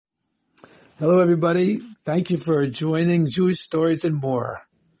Hello, everybody. Thank you for joining Jewish Stories and More.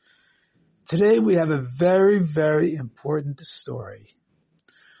 Today we have a very, very important story.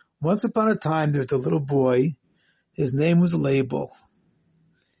 Once upon a time, there was a little boy. His name was Label.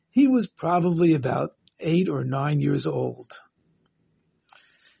 He was probably about 8 or 9 years old.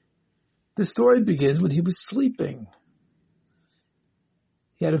 The story begins when he was sleeping.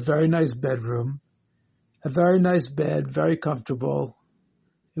 He had a very nice bedroom, a very nice bed, very comfortable.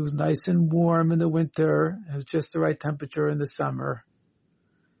 It was nice and warm in the winter. It was just the right temperature in the summer.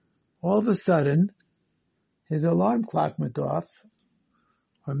 All of a sudden, his alarm clock went off,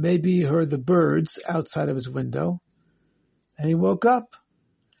 or maybe he heard the birds outside of his window, and he woke up.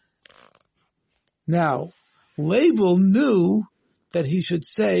 Now, Label knew that he should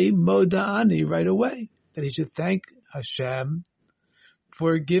say Moda'ani right away, that he should thank Hashem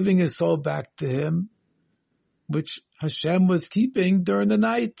for giving his soul back to him, which Hashem was keeping during the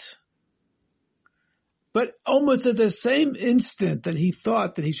night. But almost at the same instant that he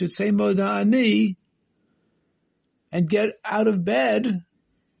thought that he should say Moda'ani and get out of bed,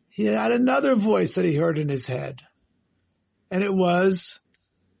 he had another voice that he heard in his head. And it was,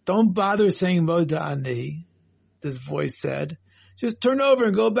 don't bother saying Moda'ani, this voice said. Just turn over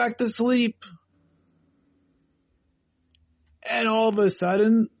and go back to sleep. And all of a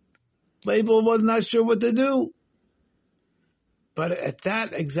sudden, Label was not sure what to do. But at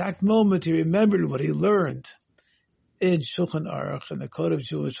that exact moment, he remembered what he learned in Shulchan Aruch, in the Code of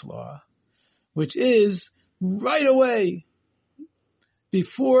Jewish Law, which is right away,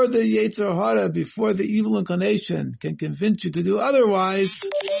 before the Yetzer Hara, before the evil inclination can convince you to do otherwise,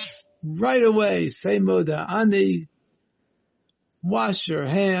 right away, say Moda'ani, wash your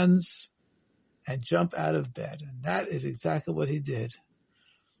hands, and jump out of bed. And that is exactly what he did.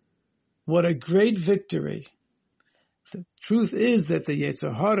 What a great victory. The truth is that the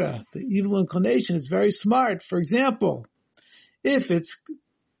Yetzer Hara, the evil inclination, is very smart. For example, if it's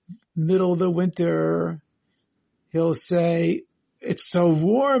middle of the winter, he'll say, it's so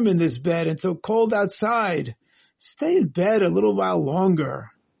warm in this bed and so cold outside. Stay in bed a little while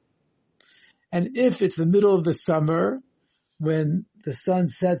longer. And if it's the middle of the summer, when the sun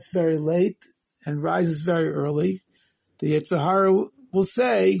sets very late and rises very early, the Yetzer Hara will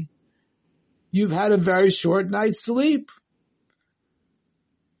say, you've had a very short night's sleep.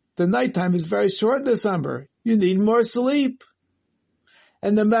 The nighttime is very short in the summer. You need more sleep.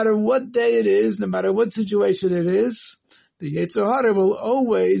 And no matter what day it is, no matter what situation it is, the Yetzer Hara will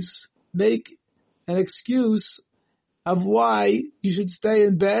always make an excuse of why you should stay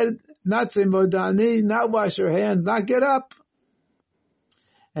in bed, not say Moda'ani, not wash your hands, not get up.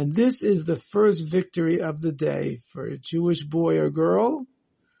 And this is the first victory of the day for a Jewish boy or girl,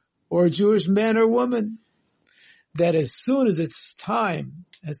 or a Jewish man or woman, that as soon as it's time,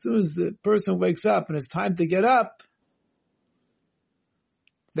 as soon as the person wakes up and it's time to get up,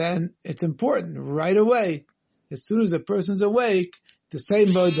 then it's important right away, as soon as the person's awake, to say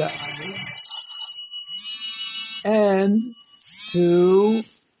Moda'ani and to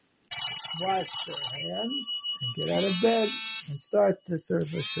wash their hands and get out of bed and start to serve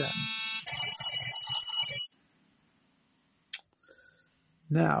Hashem.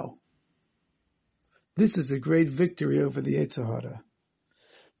 Now, this is a great victory over the Yetzer Hara.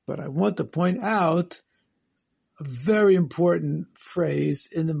 But I want to point out a very important phrase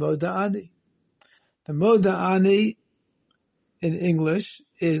in the Moda'ani. The Moda'ani in English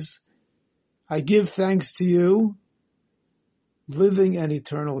is, I give thanks to you, living and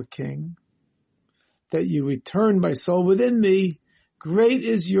eternal King, that you return my soul within me. Great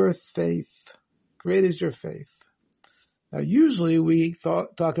is your faith. Great is your faith. Now, usually we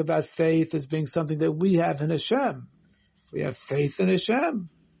talk about faith as being something that we have in Hashem. We have faith in Hashem.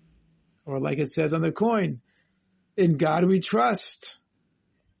 Or like it says on the coin, in God we trust.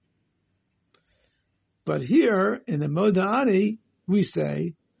 But here, in the Moda'ani, we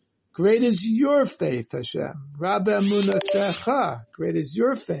say, great is your faith, Hashem. Rabbe Emunasecha. Great is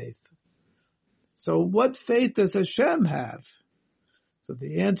your faith. So what faith does Hashem have? So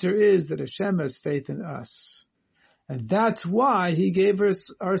the answer is that Hashem has faith in us. And that's why he gave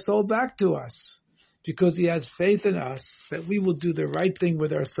us our soul back to us. Because he has faith in us that we will do the right thing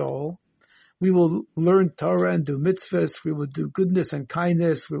with our soul. We will learn Torah and do mitzvahs. We will do goodness and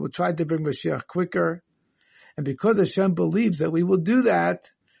kindness. We will try to bring Mashiach quicker. And because Hashem believes that we will do that,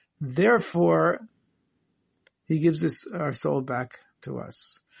 therefore, he gives us our soul back to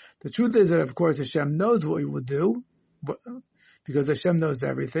us. The truth is that, of course, Hashem knows what we will do, because Hashem knows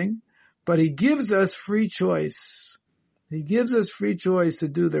everything, but he gives us free choice. He gives us free choice to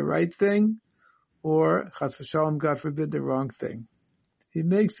do the right thing, or, chas v'shalom, God forbid, the wrong thing. He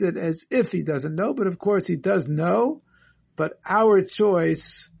makes it as if he doesn't know, but of course he does know, but our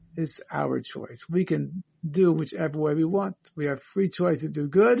choice is our choice. We can do whichever way we want. We have free choice to do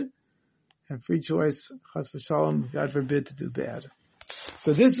good and free choice, chas v'shalom, God forbid, to do bad.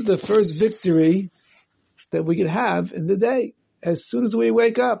 So this is the first victory that we could have in the day. As soon as we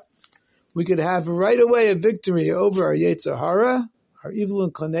wake up, we could have right away a victory over our Yetzer Hara, our evil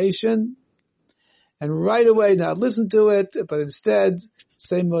inclination, and right away not listen to it, but instead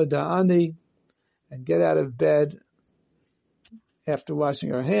say Moda'ani and get out of bed after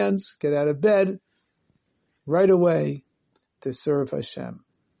washing our hands, get out of bed right away to serve Hashem.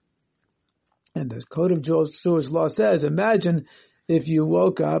 And the Code of Jewish law says, imagine if you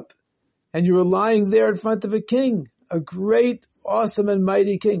woke up and you were lying there in front of a king, a great, awesome, and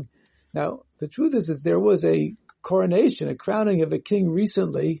mighty king. Now, the truth is that there was a coronation, a crowning of a king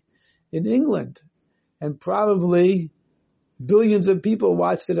recently in England. And probably billions of people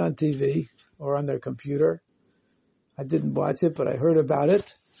watched it on TV or on their computer. I didn't watch it, but I heard about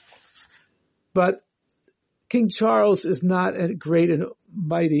it. But King Charles is not a great and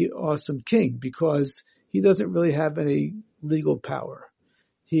mighty, awesome king because he doesn't really have any legal power.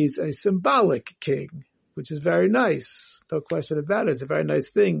 He's a symbolic king, which is very nice. No question about it. It's a very nice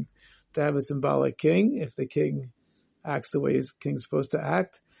thing to have a symbolic king if the king acts the way his king's supposed to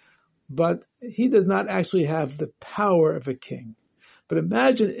act. But he does not actually have the power of a king. But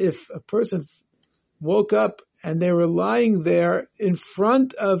imagine if a person woke up and they were lying there in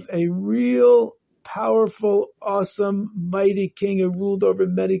front of a real, powerful, awesome, mighty king who ruled over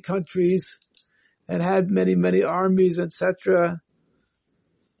many countries and had many, many armies, etc.,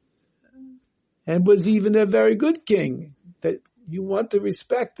 and was even a very good king that you want to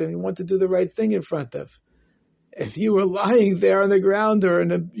respect and you want to do the right thing in front of. If you were lying there on the ground or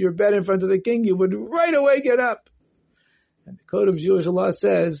in your bed in front of the king, you would right away get up. And the Code of Jewish law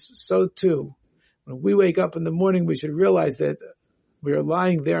says, so too, when we wake up in the morning, we should realize that we are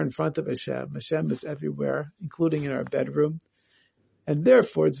lying there in front of Hashem. Hashem is everywhere, including in our bedroom. And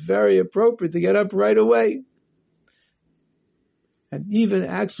therefore, it's very appropriate to get up right away. And even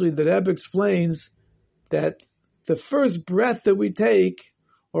actually, the Rebbe explains that the first breath that we take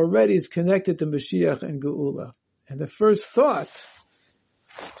already is connected to Mashiach and Geula. And the first thought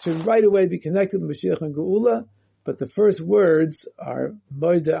should right away be connected to Mashiach and Geula, but the first words are,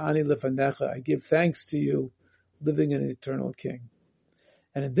 Moida ani lefanecha, I give thanks to you, living an eternal King.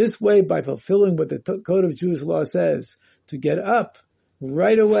 And in this way, by fulfilling what the Code of Jewish law says, to get up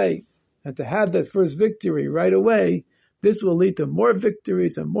right away and to have that first victory right away, this will lead to more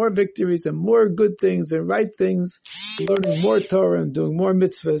victories and more victories and more good things and right things, learning more Torah and doing more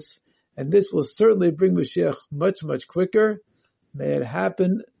mitzvahs. And this will certainly bring Mashiach much, much quicker. May it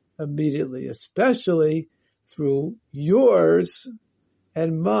happen immediately, especially through yours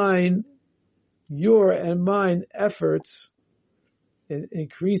and mine efforts in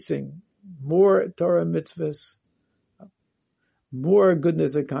increasing more Torah mitzvahs, more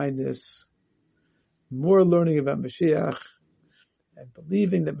goodness and kindness, more learning about Mashiach, and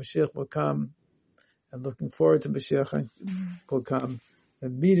believing that Mashiach will come, and looking forward to Mashiach will come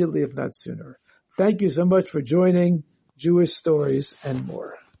immediately, if not sooner. Thank you so much for joining Jewish Stories and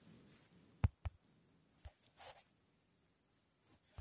More.